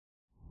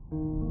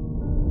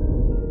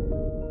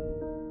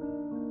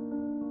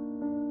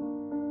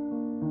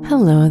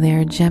Hello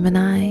there,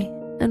 Gemini,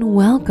 and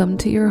welcome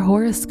to your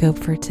horoscope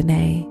for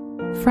today,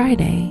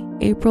 Friday,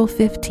 April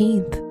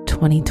 15th,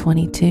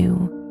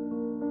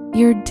 2022.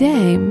 Your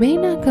day may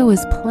not go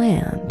as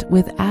planned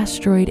with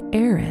asteroid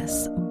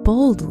Eris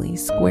boldly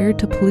squared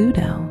to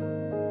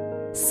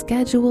Pluto.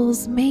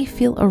 Schedules may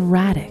feel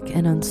erratic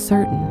and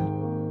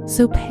uncertain,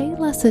 so pay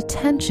less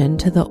attention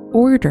to the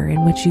order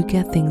in which you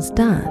get things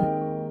done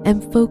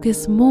and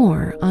focus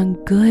more on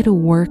good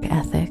work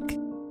ethic.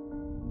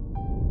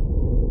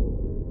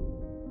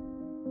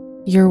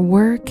 Your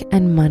work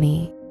and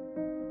money.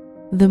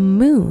 The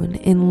moon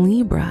in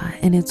Libra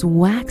in its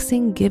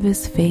waxing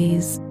gibbous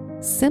phase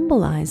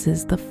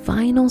symbolizes the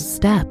final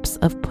steps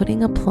of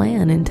putting a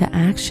plan into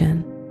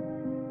action.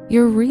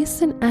 Your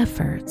recent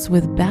efforts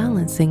with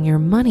balancing your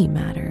money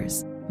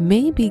matters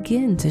may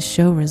begin to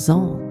show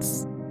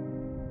results.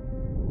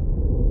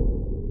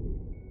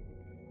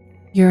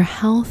 Your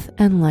health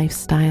and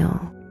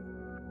lifestyle.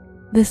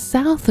 The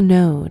South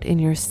Node in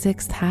your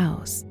 6th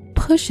house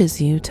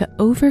pushes you to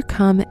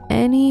overcome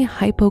any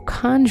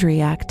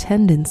hypochondriac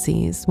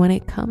tendencies when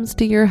it comes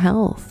to your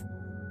health.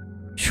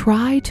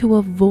 Try to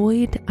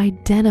avoid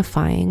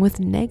identifying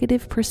with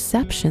negative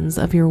perceptions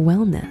of your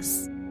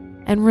wellness.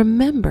 And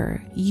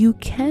remember, you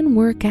can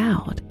work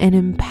out and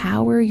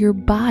empower your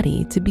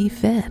body to be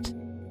fit.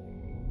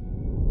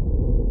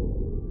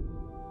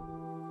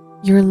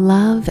 Your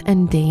love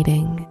and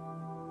dating.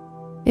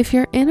 If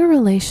you're in a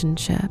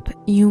relationship,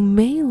 you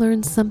may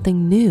learn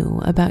something new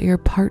about your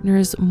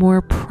partner's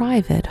more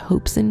private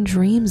hopes and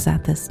dreams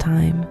at this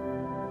time.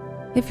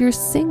 If you're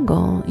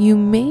single, you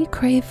may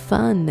crave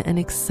fun and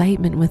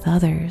excitement with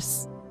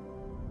others.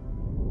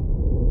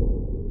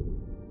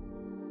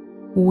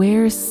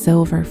 Wear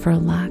silver for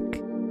luck.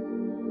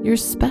 Your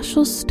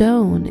special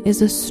stone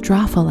is a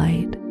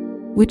strophalite,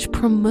 which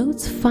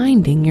promotes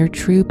finding your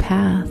true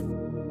path.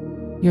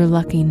 Your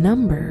lucky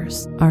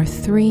numbers are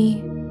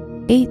 3,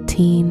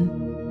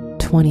 18,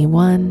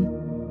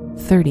 21,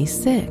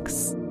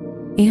 36,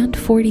 and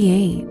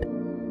 48.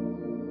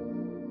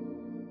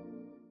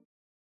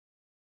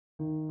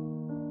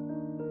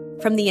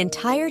 From the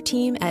entire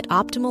team at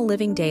Optimal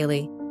Living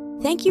Daily,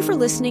 thank you for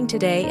listening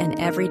today and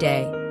every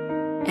day.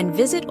 And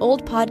visit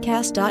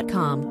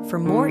oldpodcast.com for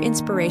more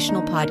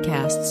inspirational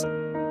podcasts.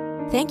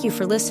 Thank you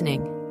for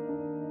listening.